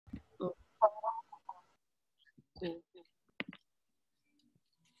Mm.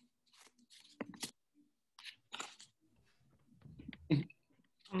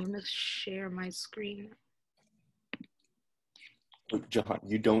 I'm gonna share my screen. Oh, Jahan,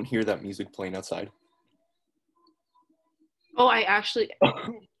 you don't hear that music playing outside? Oh, I actually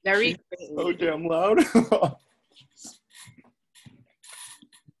very So faintly. damn loud. What are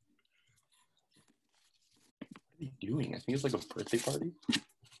you doing? I think it's like a birthday party.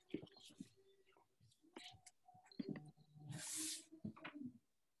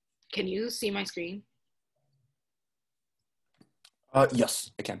 Can you see my screen?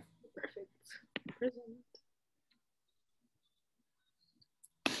 Yes, I can. Perfect. Present.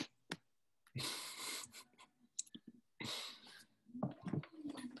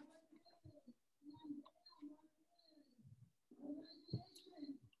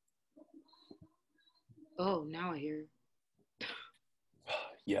 Oh, now I hear.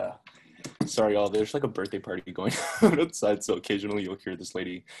 Yeah. Sorry, y'all. There's like a birthday party going on outside, so occasionally you'll hear this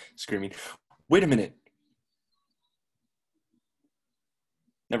lady screaming. Wait a minute.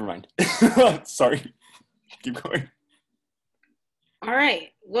 Never mind. Sorry. Keep going. All right.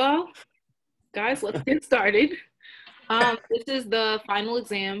 Well, guys, let's get started. This is the final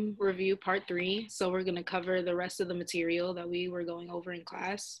exam review part 3. So we're gonna cover the rest of the material that we were going over in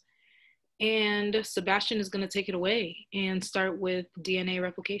class. And Sebastian is gonna take it away and start with DNA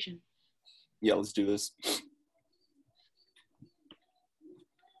replication. Yeah, let's do this.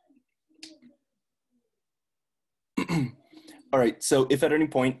 All right, so if at any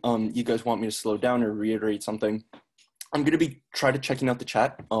point you guys want me to slow down or reiterate something, I'm gonna be try to checking out the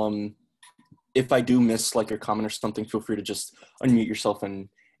chat. If I do miss like your comment or something, feel free to just unmute yourself and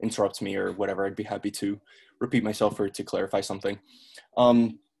interrupt me or whatever. I'd be happy to repeat myself or to clarify something.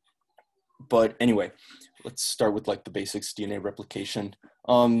 But anyway, let's start with like the basics, DNA replication.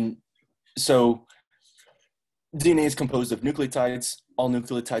 So DNA is composed of nucleotides. All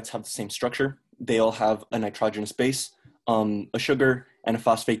nucleotides have the same structure. They all have a nitrogenous base, a sugar, and a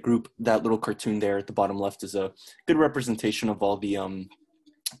phosphate group. That little cartoon there at the bottom left is a good representation of all the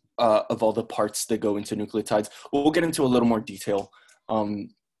parts that go into nucleotides. We'll get into a little more detail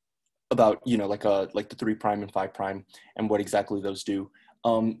about like the 3' and 5' and what exactly those do.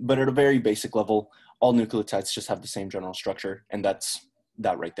 But at a very basic level, all nucleotides just have the same general structure, and that's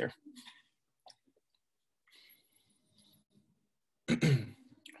that right there.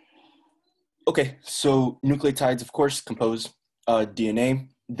 Okay, so nucleotides, of course, compose DNA.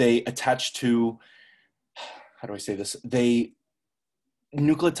 They attach to, how do I say this?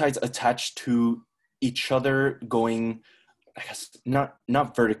 Nucleotides attach to each other going, I guess, not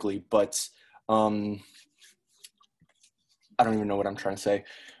vertically, but I don't even know what I'm trying to say.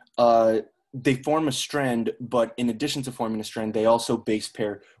 They form a strand, but in addition to forming a strand, they also base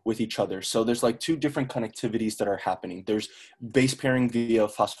pair with each other. So there's like 2 different connectivities that are happening. There's base pairing via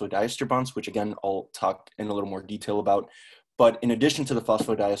phosphodiester bonds, which again, I'll talk in a little more detail about. But in addition to the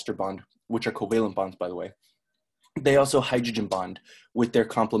phosphodiester bond, which are covalent bonds, by the way, they also hydrogen bond with their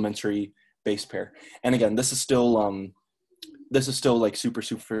complementary base pair. And again, this is still like super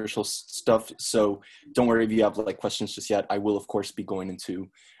superficial stuff. So don't worry if you have like questions just yet. I will, of course, be going into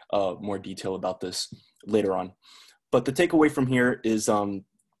more detail about this later on. But the takeaway from here is AT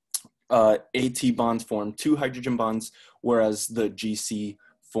bonds form 2 hydrogen bonds, whereas the GC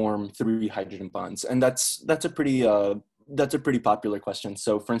form 3 hydrogen bonds. And that's a pretty popular question.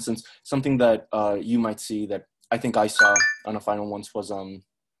 So for instance, something that you might see that I think I saw on a final once was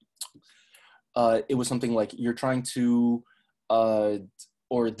it was something like you're trying to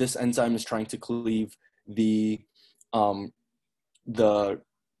or this enzyme is trying to cleave the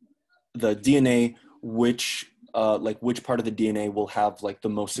DNA, which part of the DNA will have like the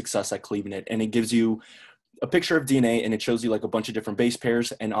most success at cleaving it, and it gives you a picture of DNA and it shows you like a bunch of different base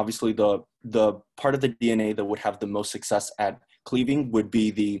pairs, and obviously the part of the DNA that would have the most success at cleaving would be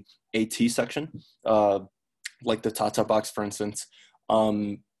the AT section, like the Tata box, for instance.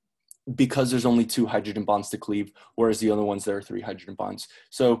 Because there's only 2 hydrogen bonds to cleave, whereas the other ones, there are 3 hydrogen bonds.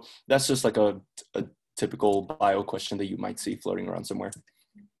 So that's just like a typical bio question that you might see floating around somewhere.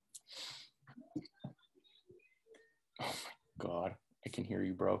 Oh my God, I can hear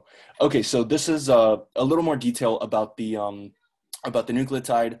you, bro. Okay, so this is a little more detail about the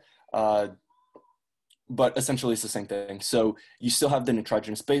nucleotide, but essentially it's the same thing. So you still have the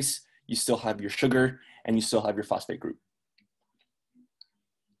nitrogenous base, you still have your sugar, and you still have your phosphate group.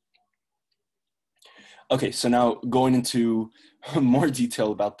 Okay, so now going into more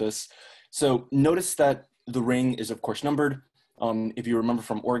detail about this. So notice that the ring is of course numbered. If you remember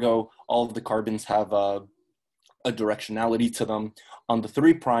from Orgo, all of the carbons have a directionality to them. On the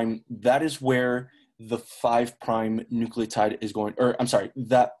 3', that is where the 5' nucleotide is going, or I'm sorry,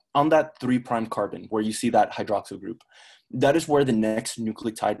 that on that 3' carbon where you see that hydroxyl group, that is where the next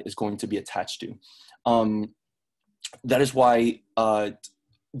nucleotide is going to be attached to. That is why the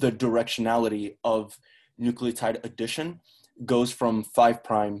directionality of nucleotide addition goes from 5'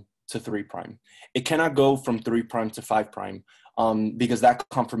 to 3'. It cannot go from 3' to 5' because that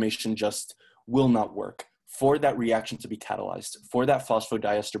conformation just will not work. For that reaction to be catalyzed, for that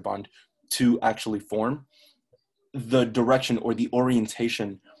phosphodiester bond to actually form, the direction or the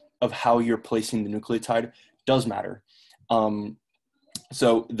orientation of how you're placing the nucleotide does matter.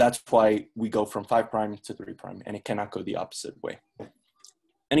 So that's why we go from 5' to 3', and it cannot go the opposite way.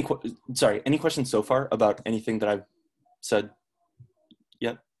 Any questions so far about anything that I've said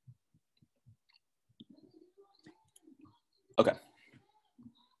yet? Okay.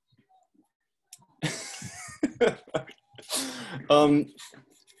 A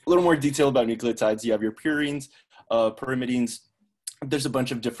little more detail about nucleotides. You have your purines, pyrimidines. There's a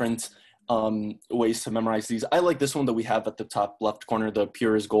bunch of different ways to memorize these. I like this one that we have at the top left corner, the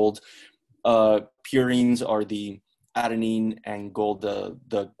pure is gold. Purines are the adenine, and gold,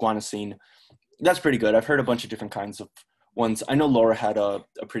 the guanosine. That's pretty good. I've heard a bunch of different kinds of ones. I know Laura had a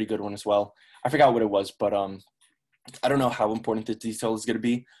pretty good one as well. I forgot what it was, but I don't know how important the detail is going to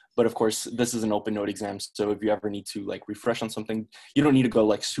be. But of course, this is an open note exam, so if you ever need to like refresh on something, you don't need to go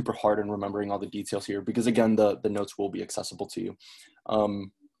like super hard in remembering all the details here, because again, the notes will be accessible to you.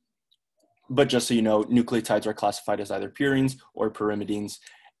 But just so you know, nucleotides are classified as either purines or pyrimidines.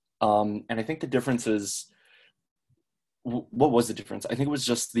 And I think the difference is, what was the difference? I think it was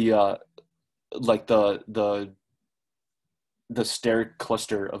just the like the steric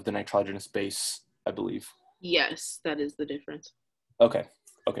cluster of the nitrogenous base, I believe. Yes, that is the difference. Okay.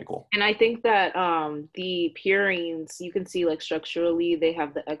 Okay, cool. And I think that the purines, you can see like structurally, they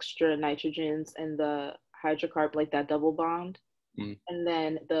have the extra nitrogens and the hydrocarb, like that double bond. Mm. And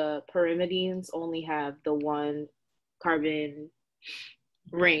then the pyrimidines only have the one carbon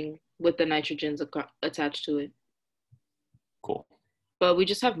ring with the nitrogens attached to it. Cool. But we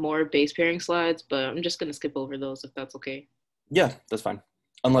just have more base pairing slides, but I'm just going to skip over those if that's okay. Yeah, that's fine.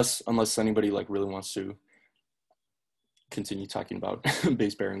 Unless anybody like really wants to continue talking about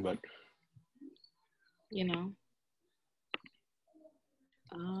base pairing, but you know.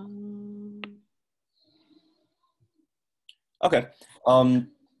 Okay. All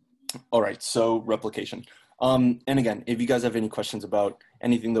right. So replication. And again, if you guys have any questions about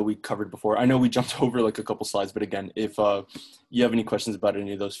anything that we covered before, I know we jumped over like a couple slides, but again, if you have any questions about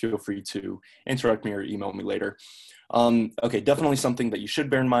any of those, feel free to interrupt me or email me later. Okay, definitely something that you should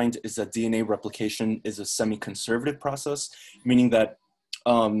bear in mind is that DNA replication is a semi-conservative process, meaning that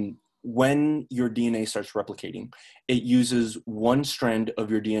when your DNA starts replicating, it uses one strand of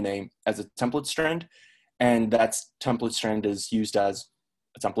your DNA as a template strand, and that template strand is used as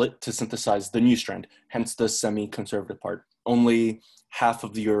a template to synthesize the new strand, hence the semi-conservative part. Only half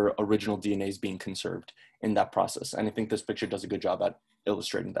of your original DNA is being conserved in that process, and I think this picture does a good job at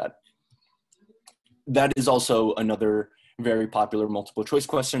illustrating that. That is also another very popular multiple choice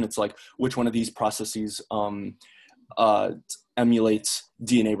question. It's like, which one of these processes emulates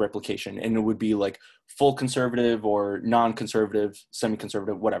DNA replication? And it would be like full conservative or non-conservative,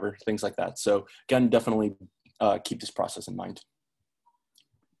 semi-conservative, whatever, things like that. So again, definitely keep this process in mind.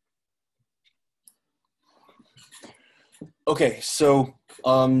 Okay, so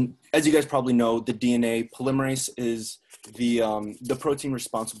as you guys probably know, the DNA polymerase is the protein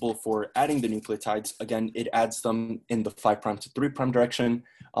responsible for adding the nucleotides. Again, it adds them in the 5' to 3' direction.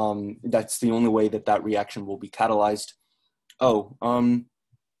 That's the only way that reaction will be catalyzed. Oh,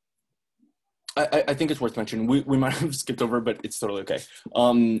 I think it's worth mentioning. We might have skipped over, but it's totally okay.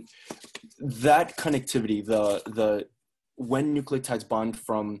 That connectivity, when nucleotides bond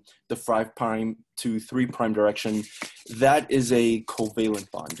from the 5' to 3' direction, that is a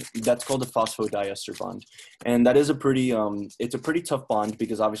covalent bond. That's called a phosphodiester bond. And that is a pretty, it's a pretty tough bond,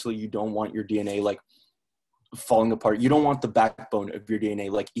 because obviously you don't want your DNA like falling apart. You don't want the backbone of your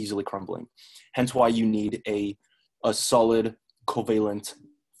DNA like easily crumbling. Hence why you need a solid covalent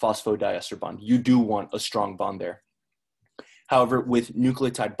phosphodiester bond. You do want a strong bond there. However, with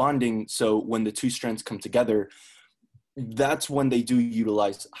nucleotide bonding, so when the two strands come together, that's when they do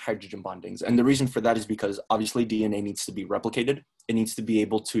utilize hydrogen bondings. And the reason for that is because obviously DNA needs to be replicated. It needs to be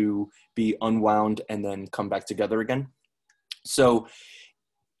able to be unwound and then come back together again. So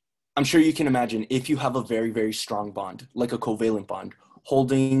I'm sure you can imagine, if you have a very, very strong bond, like a covalent bond,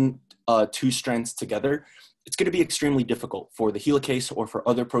 holding two strands together, it's going to be extremely difficult for the helicase or for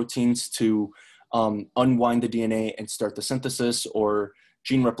other proteins to unwind the DNA and start the synthesis, or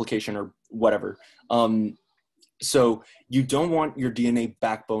gene replication or whatever. So you don't want your DNA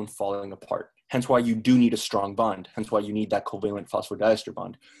backbone falling apart. Hence why you do need a strong bond. Hence why you need that covalent phosphodiester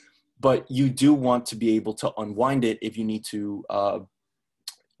bond. But you do want to be able to unwind it if you need to,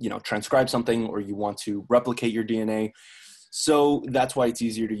 transcribe something, or you want to replicate your DNA. So that's why it's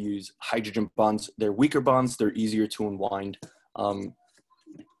easier to use hydrogen bonds. They're weaker bonds. They're easier to unwind.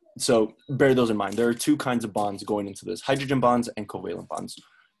 So bear those in mind. There are two kinds of bonds going into this: hydrogen bonds and covalent bonds.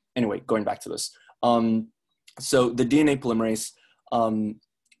 Anyway, going back to this. So the DNA polymerase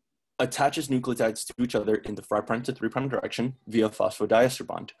attaches nucleotides to each other in the 5' to 3' direction via phosphodiester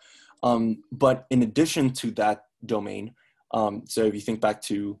bond. But in addition to that domain, so if you think back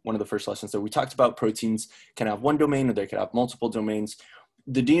to one of the first lessons that we talked about, proteins can have one domain or they can have multiple domains.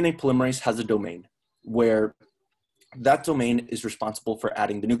 The DNA polymerase has a domain where that domain is responsible for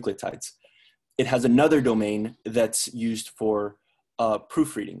adding the nucleotides. It has another domain that's used for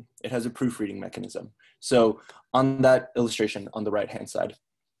proofreading. It has a proofreading mechanism. So on that illustration on the right-hand side,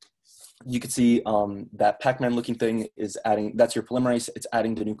 you can see that Pac-Man looking thing is adding, that's your polymerase. It's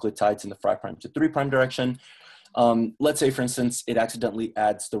adding the nucleotides in the 5' to 3' direction. Let's say, for instance, it accidentally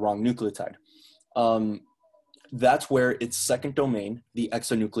adds the wrong nucleotide. That's where its second domain, the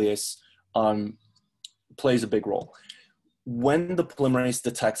exonuclease, plays a big role. When the polymerase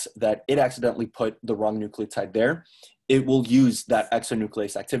detects that it accidentally put the wrong nucleotide there, it will use that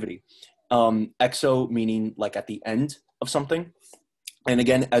exonuclease activity. Exo meaning like at the end of something. And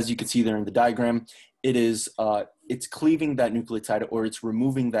again, as you can see there in the diagram, it is, it's cleaving that nucleotide, or it's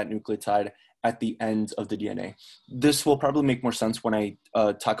removing that nucleotide at the end of the DNA. This will probably make more sense when I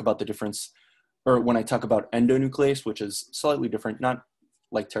talk about the difference, or when I talk about endonuclease, which is slightly different, not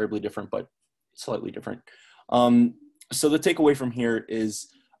like terribly different, but slightly different. So the takeaway from here is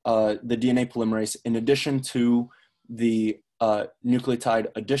the DNA polymerase, in addition to the nucleotide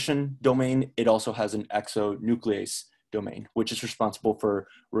addition domain, it also has an exonuclease domain, which is responsible for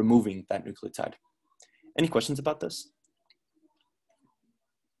removing that nucleotide. Any questions about this?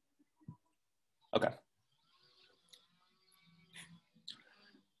 Okay.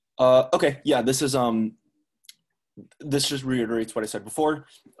 Okay, yeah, this is, this just reiterates what I said before.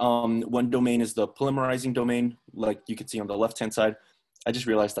 One domain is the polymerizing domain, like you can see on the left-hand side. I just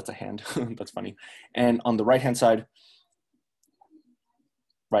realized that's a hand, that's funny. And on the right-hand side,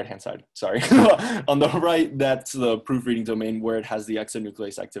 sorry. On the right, that's the proofreading domain where it has the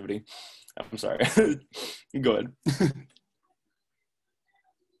exonuclease activity. I'm sorry, go ahead.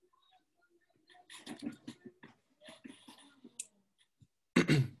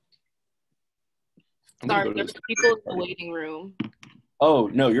 Sorry, there's people in the waiting room. Oh,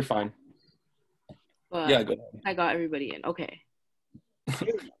 no, you're fine. But yeah, go ahead. I got everybody in. Okay.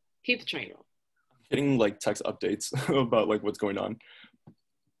 Keep the train rolling. Getting like text updates about like what's going on.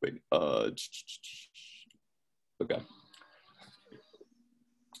 Wait, okay.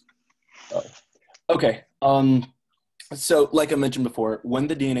 Okay, so like I mentioned before, when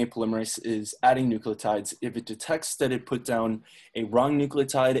the DNA polymerase is adding nucleotides, if it detects that it put down a wrong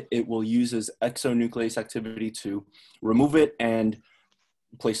nucleotide, it will use its exonuclease activity to remove it and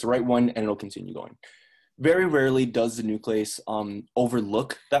place the right one, and it'll continue going. Very rarely does the nuclease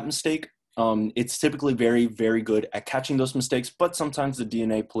overlook that mistake. It's typically very, very good at catching those mistakes, but sometimes the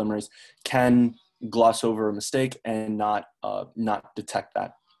DNA polymerase can gloss over a mistake and not detect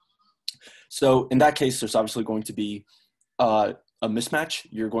that. So in that case, there's obviously going to be a mismatch.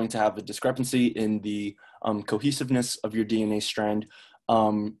 You're going to have a discrepancy in the cohesiveness of your DNA strand.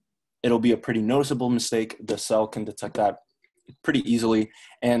 It'll be a pretty noticeable mistake. The cell can detect that pretty easily,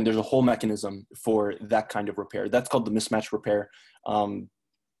 and there's a whole mechanism for that kind of repair. That's called the mismatch repair.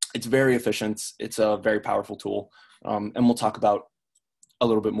 It's very efficient. It's a very powerful tool, and we'll talk about a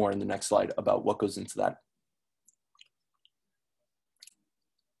little bit more in the next slide about what goes into that.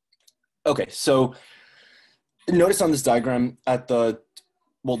 Okay, so notice on this diagram at the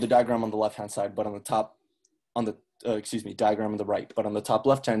diagram on the left-hand side, but on the top, on the, diagram on the right, but on the top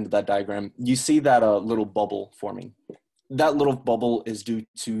left-hand of that diagram, you see that little bubble forming. That little bubble is due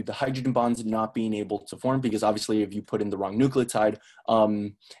to the hydrogen bonds not being able to form, because obviously if you put in the wrong nucleotide,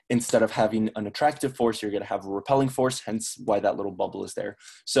 instead of having an attractive force, you're going to have a repelling force, hence why that little bubble is there.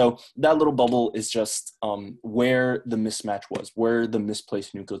 So that little bubble is just where the mismatch was, where the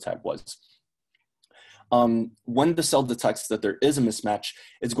misplaced nucleotide was. When the cell detects that there is a mismatch,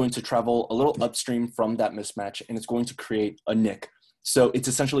 it's going to travel a little upstream from that mismatch, and it's going to create a nick. So it's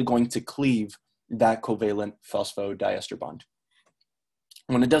essentially going to cleave that covalent phosphodiester bond.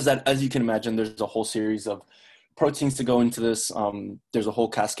 When it does that, as you can imagine, there's a whole series of proteins to go into this. There's a whole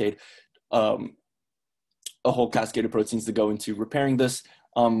cascade. a whole cascade of proteins that go into repairing this.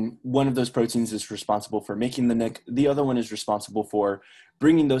 One of those proteins is responsible for making the nick. The other one is responsible for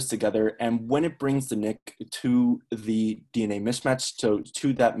bringing those together. And when it brings the nick to the DNA mismatch,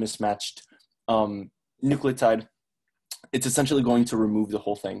 to that mismatched nucleotide, it's essentially going to remove the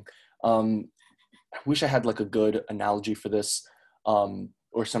whole thing. I wish I had like a good analogy for this,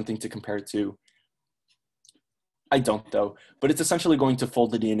 or something to compare it to. I don't though, but it's essentially going to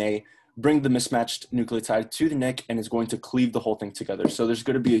fold the DNA, bring the mismatched nucleotide to the nick, and is going to cleave the whole thing together. So there's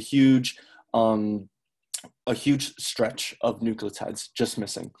going to be a huge stretch of nucleotides just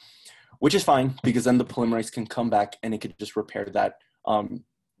missing, which is fine because then the polymerase can come back and it could just repair that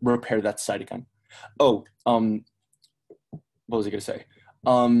site again. Oh, what was I going to say?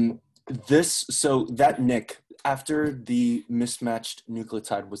 So that nick, after the mismatched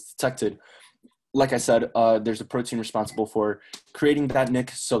nucleotide was detected, like I said, there's a protein responsible for creating that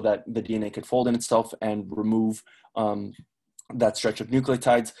nick so that the DNA could fold in itself and remove that stretch of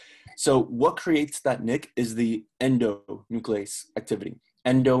nucleotides. So what creates that nick is the endonuclease activity.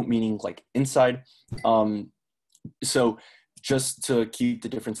 Endo meaning like inside. So just to keep the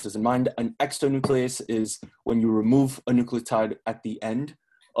differences in mind, an exonuclease is when you remove a nucleotide at the end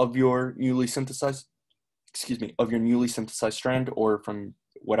of your newly synthesized strand, or from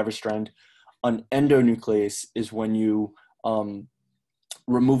whatever strand. An endonuclease is when you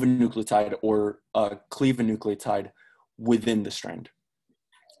remove a nucleotide or cleave a nucleotide within the strand.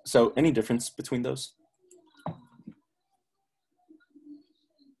 So any difference between those?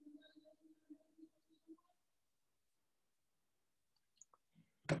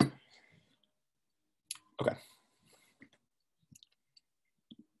 Okay.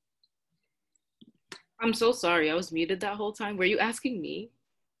 I'm so sorry. I was muted that whole time. Were you asking me?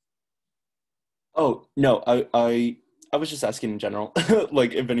 Oh, no, I was just asking in general,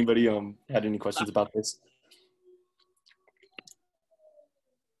 like if anybody had any questions about this.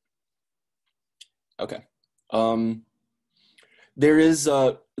 Okay. There is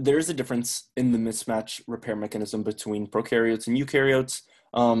a difference in the mismatch repair mechanism between prokaryotes and eukaryotes.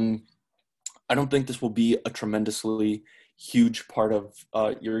 I don't think this will be a tremendously huge part of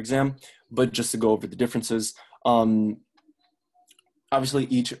your exam, but just to go over the differences. Obviously,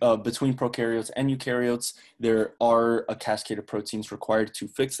 each between prokaryotes and eukaryotes, there are a cascade of proteins required to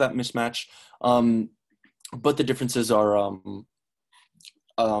fix that mismatch. But the differences are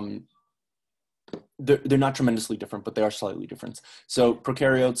they're not tremendously different, but they are slightly different. So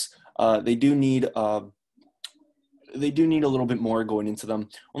prokaryotes, they do need a little bit more going into them,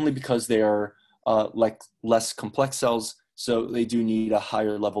 only because they are like less complex cells. So they do need a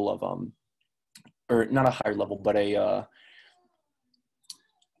higher level of or not a higher level, but a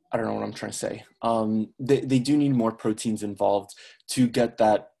I don't know what I'm trying to say. They do need more proteins involved to get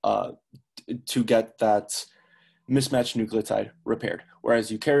that mismatched nucleotide repaired.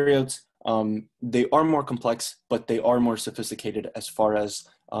 Whereas eukaryotes, they are more complex, but they are more sophisticated as far as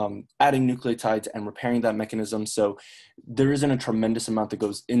adding nucleotides and repairing that mechanism. So there isn't a tremendous amount that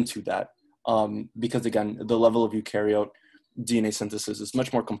goes into that, because again, the level of eukaryote DNA synthesis is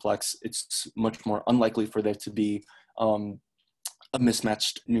much more complex. It's much more unlikely for there to be a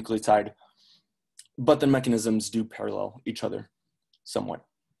mismatched nucleotide, but the mechanisms do parallel each other somewhat.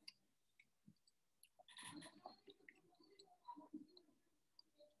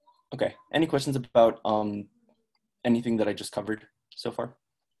 Okay, any questions about anything that I just covered so far?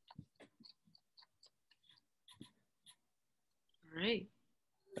 All right.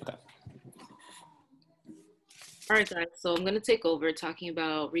 Okay. All right, guys. So I'm going to take over talking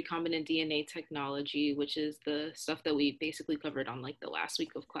about recombinant DNA technology, which is the stuff that we basically covered on like the last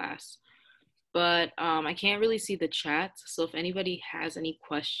week of class. But I can't really see the chat. So if anybody has any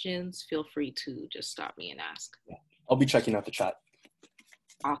questions, feel free to just stop me and ask. I'll be checking out the chat.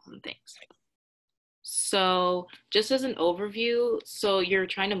 Awesome, thanks. So just as an overview, so you're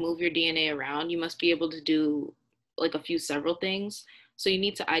trying to move your DNA around, you must be able to do like a few several things. So you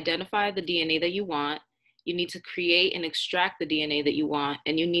need to identify the DNA that you want, you need to create and extract the DNA that you want,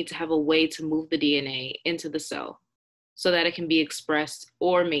 and you need to have a way to move the DNA into the cell so that it can be expressed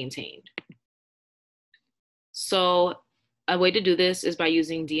or maintained. So a way to do this is by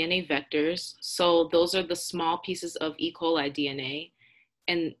using DNA vectors. So those are the small pieces of E. coli DNA,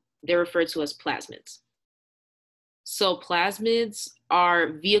 and they're referred to as plasmids. So plasmids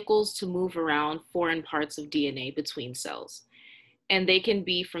are vehicles to move around foreign parts of DNA between cells. And they can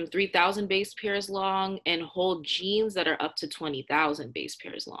be from 3,000 base pairs long and hold genes that are up to 20,000 base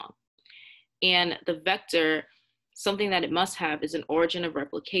pairs long. And the vector, something that it must have is an origin of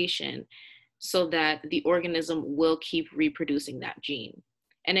replication so that the organism will keep reproducing that gene.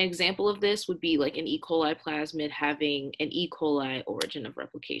 An example of this would be like an E. coli plasmid having an E. coli origin of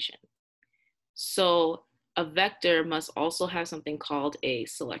replication. So a vector must also have something called a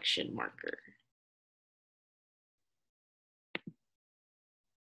selection marker.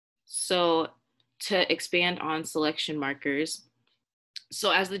 So to expand on selection markers,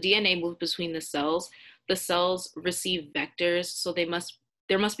 so as the DNA moves between the cells receive vectors. So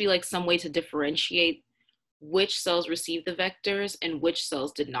there must be like some way to differentiate which cells received the vectors and which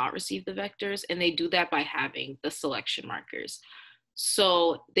cells did not receive the vectors. And they do that by having the selection markers.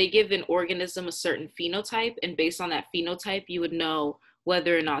 So they give an organism a certain phenotype, and based on that phenotype, you would know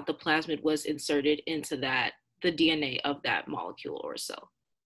whether or not the plasmid was inserted into the DNA of that molecule or cell.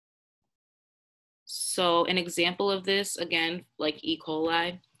 So an example of this, again, like E.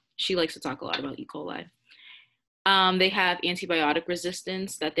 coli, she likes to talk a lot about E. coli. They have antibiotic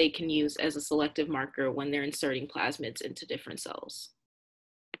resistance that they can use as a selective marker when they're inserting plasmids into different cells.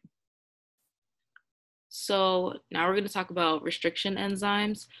 So now we're going to talk about restriction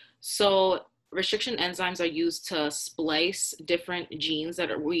enzymes. So restriction enzymes are used to splice different genes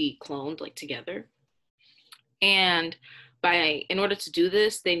that are re-cloned like together. And in order to do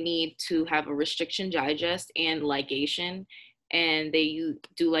this, they need to have a restriction digest and ligation. And they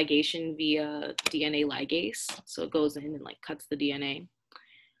do ligation via DNA ligase. So it goes in and like cuts the DNA.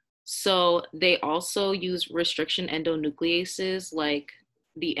 So they also use restriction endonucleases, like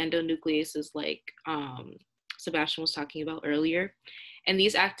the endonucleases like Sebastian was talking about earlier. And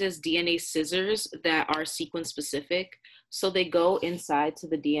these act as DNA scissors that are sequence specific. So they go inside to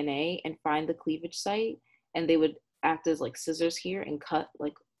the DNA and find the cleavage site, and they would act as like scissors here and cut,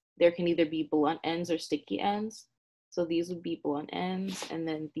 like there can either be blunt ends or sticky ends. So these would be blunt ends, and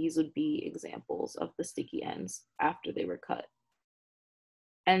then these would be examples of the sticky ends after they were cut.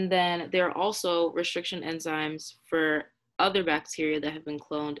 And then there are also restriction enzymes for other bacteria that have been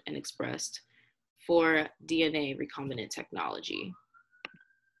cloned and expressed for DNA recombinant technology.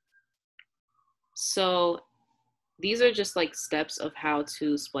 So these are just like steps of how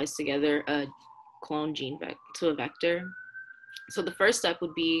to splice together a clone gene to a vector. So the first step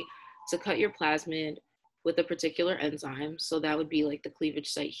would be to cut your plasmid with a particular enzyme. So that would be like the cleavage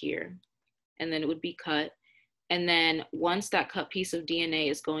site here. And then it would be cut. And then once that cut piece of DNA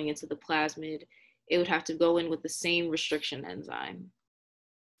is going into the plasmid, it would have to go in with the same restriction enzyme.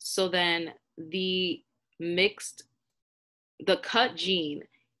 So then the cut gene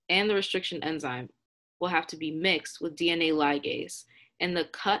and the restriction enzyme will have to be mixed with DNA ligase, and the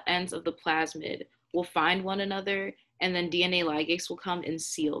cut ends of the plasmid will find one another, and then DNA ligase will come and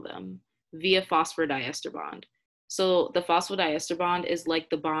seal them via phosphodiester bond. So the phosphodiester bond is like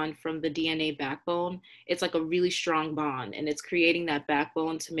the bond from the DNA backbone. It's like a really strong bond, and it's creating that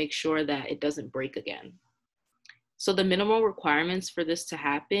backbone to make sure that it doesn't break again. So the minimal requirements for this to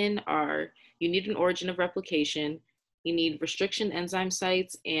happen are you need an origin of replication, you need restriction enzyme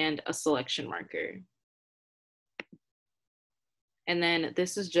sites, and a selection marker. And then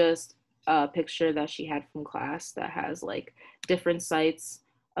this is just a picture that she had from class that has like different sites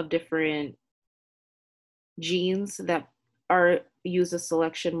of different genes that are used as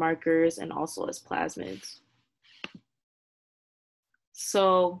selection markers and also as plasmids.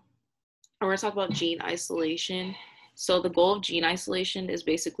 So we're going to talk about gene isolation. So the goal of gene isolation is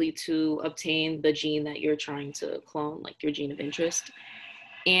basically to obtain the gene that you're trying to clone, like your gene of interest.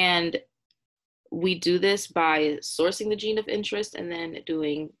 And we do this by sourcing the gene of interest and then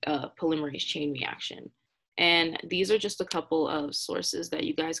doing a polymerase chain reaction. And these are just a couple of sources that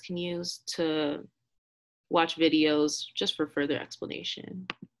you guys can use to watch videos just for further explanation.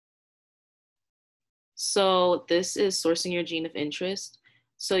 So this is sourcing your gene of interest.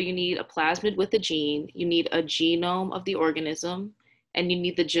 So you need a plasmid with a gene, you need a genome of the organism, and you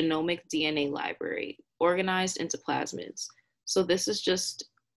need the genomic DNA library organized into plasmids. So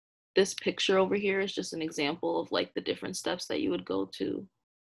this picture over here is just an example of like the different steps that you would go to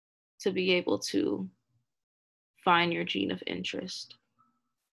be able to find your gene of interest.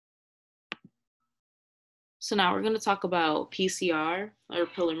 So now we're going to talk about PCR, or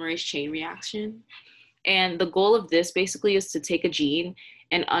polymerase chain reaction. And the goal of this basically is to take a gene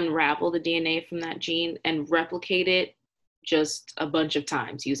and unravel the DNA from that gene and replicate it just a bunch of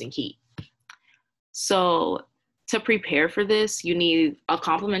times using heat. So to prepare for this, you need a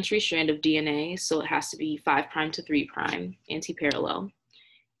complementary strand of DNA. So it has to be 5' to 3' anti-parallel.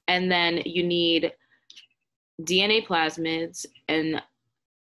 And then you need DNA plasmids and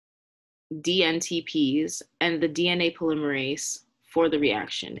dNTPs and the DNA polymerase for the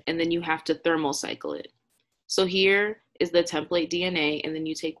reaction. And then you have to thermal cycle it. So here is the template DNA, and then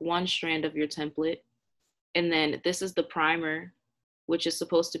you take one strand of your template, and then this is the primer which is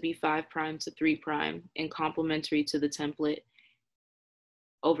supposed to be 5' to 3' and complementary to the template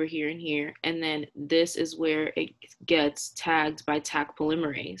over here and here. And then this is where it gets tagged by Taq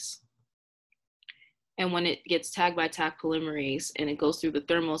polymerase. And when it gets tagged by Taq polymerase and it goes through the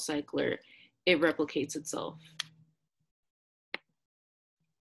thermocycler, it replicates itself.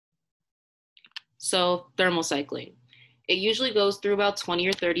 So thermocycling. It usually goes through about 20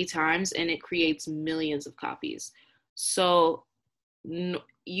 or 30 times and it creates millions of copies. So you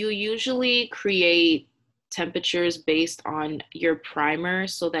usually create temperatures based on your primer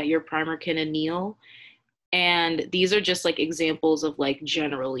so that your primer can anneal. And these are just like examples of like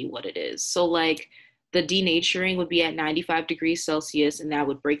generally what it is. So like the denaturing would be at 95 degrees Celsius and that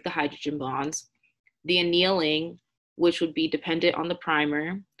would break the hydrogen bonds. The annealing, which would be dependent on the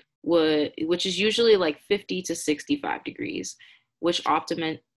primer, which is usually like 50 to 65 degrees, which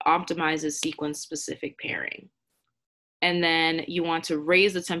optimizes sequence specific pairing. And then you want to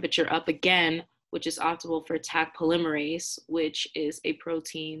raise the temperature up again, which is optimal for Taq polymerase, which is a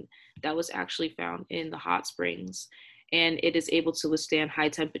protein that was actually found in the hot springs. And it is able to withstand high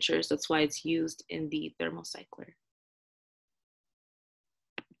temperatures. That's why it's used in the thermocycler.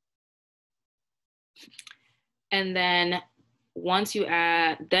 And then once you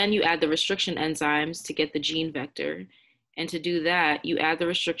add the restriction enzymes to get the gene vector. And to do that, you add the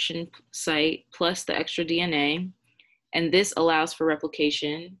restriction site plus the extra DNA. And this allows for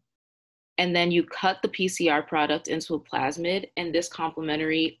replication. And then you cut the PCR product into a plasmid, and this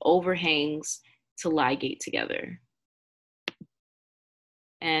complementary overhangs to ligate together.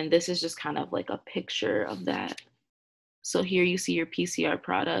 And this is just kind of like a picture of that. So here you see your PCR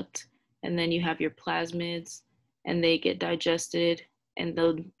product, and then you have your plasmids, and they get digested, and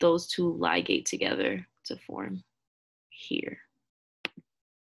those two ligate together to form here.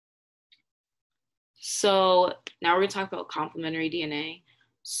 So now we're gonna talk about complementary DNA,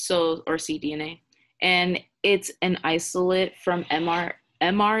 or cDNA, and it's an isolate from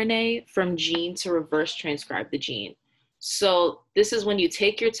mRNA from gene to reverse transcribe the gene. So this is when you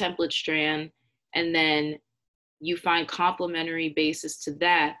take your template strand and then you find complementary bases to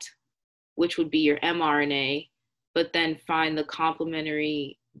that, which would be your mRNA, but then find the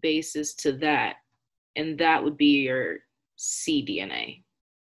complementary bases to that, and that would be your cDNA.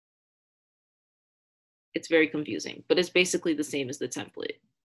 It's very confusing, but it's basically the same as the template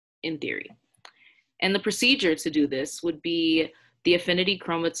in theory. And the procedure to do this would be the affinity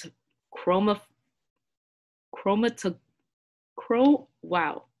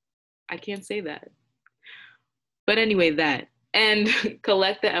wow, I can't say that. But anyway, that, and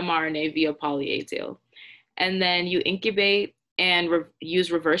collect the mRNA via poly-A tail. And then you incubate and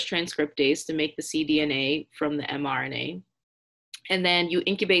use reverse transcriptase to make the cDNA from the mRNA. And then you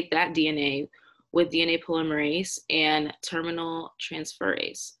incubate that DNA with DNA polymerase and terminal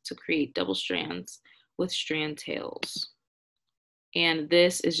transferase to create double strands with strand tails. And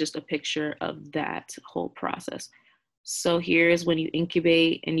this is just a picture of that whole process. So here is when you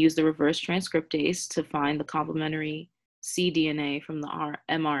incubate and use the reverse transcriptase to find the complementary cDNA from the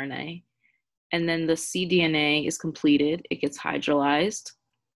mRNA. And then the cDNA is completed, it gets hydrolyzed,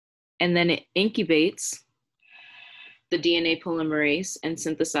 and then it incubates the DNA polymerase and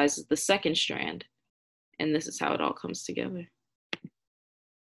synthesizes the second strand. And this is how it all comes together.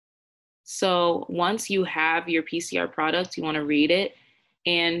 So once you have your PCR product, you want to read it,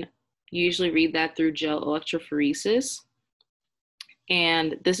 and you usually read that through gel electrophoresis.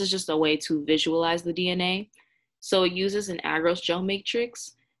 And this is just a way to visualize the DNA. So it uses an agarose gel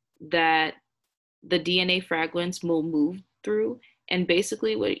matrix that the DNA fragments will move through. And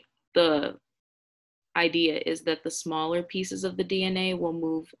basically what the idea is that the smaller pieces of the DNA will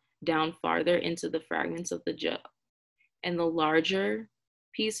move down farther into the fragments of the gel, and the larger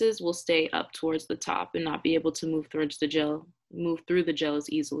pieces will stay up towards the top and not be able to move through the gel as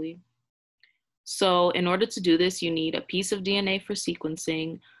easily. So in order to do this, you need a piece of DNA for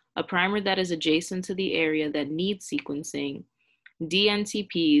sequencing, a primer that is adjacent to the area that needs sequencing,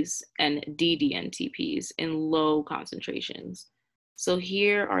 dNTPs and ddNTPs in low concentrations. So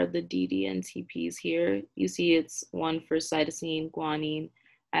here are the ddNTPs here. You see it's one for cytosine, guanine,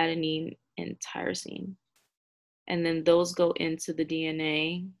 adenine, and tyrosine. And then those go into the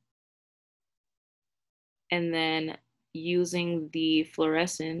DNA. And then using the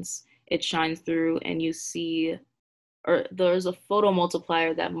fluorescence, it shines through and you see, or there's a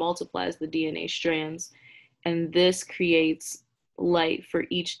photomultiplier that multiplies the DNA strands. And this creates light for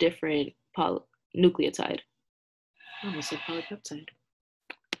each different nucleotide. I almost said polypeptide.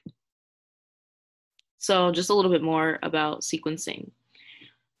 So just a little bit more about sequencing.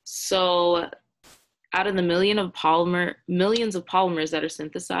 So out of the millions of polymers that are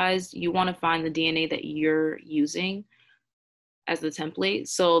synthesized, you want to find the DNA that you're using as the template.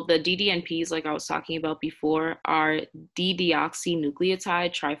 So the DDNPs, like I was talking about before, are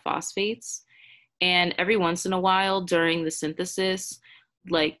D-deoxynucleotide triphosphates. And every once in a while during the synthesis,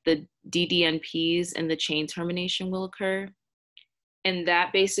 like the DDNPs and the chain termination will occur. And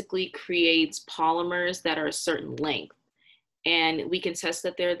that basically creates polymers that are a certain length. And we can test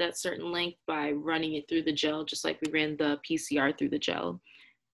that they're that certain length by running it through the gel, just like we ran the PCR through the gel.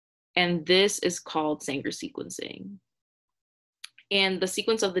 And this is called Sanger sequencing. And the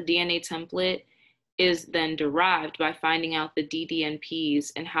sequence of the DNA template is then derived by finding out the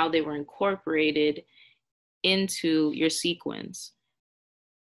DDNPs and how they were incorporated into your sequence.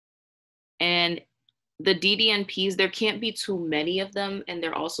 And the DDNPs, there can't be too many of them, and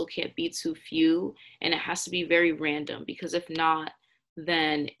there also can't be too few, and it has to be very random, because if not,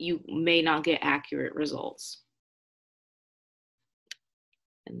 then you may not get accurate results.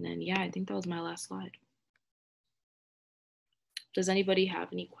 And then, yeah, I think that was my last slide. Does anybody have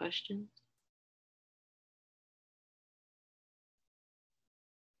any questions?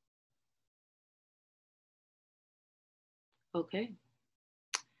 Okay.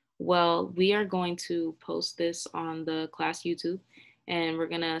 Well, we are going to post this on the class YouTube, and we're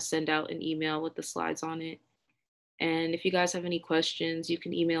going to send out an email with the slides on it. And if you guys have any questions, you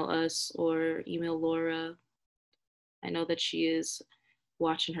can email us or email Laura. I know that she is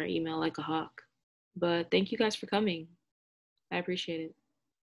watching her email like a hawk. But thank you guys for coming. I appreciate it.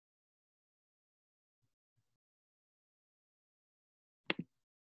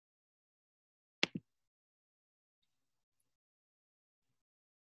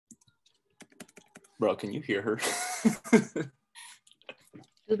 Bro, can you hear her?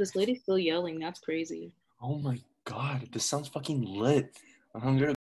 Dude, this lady's still yelling. That's crazy. Oh my God, this sounds fucking lit. I'm gonna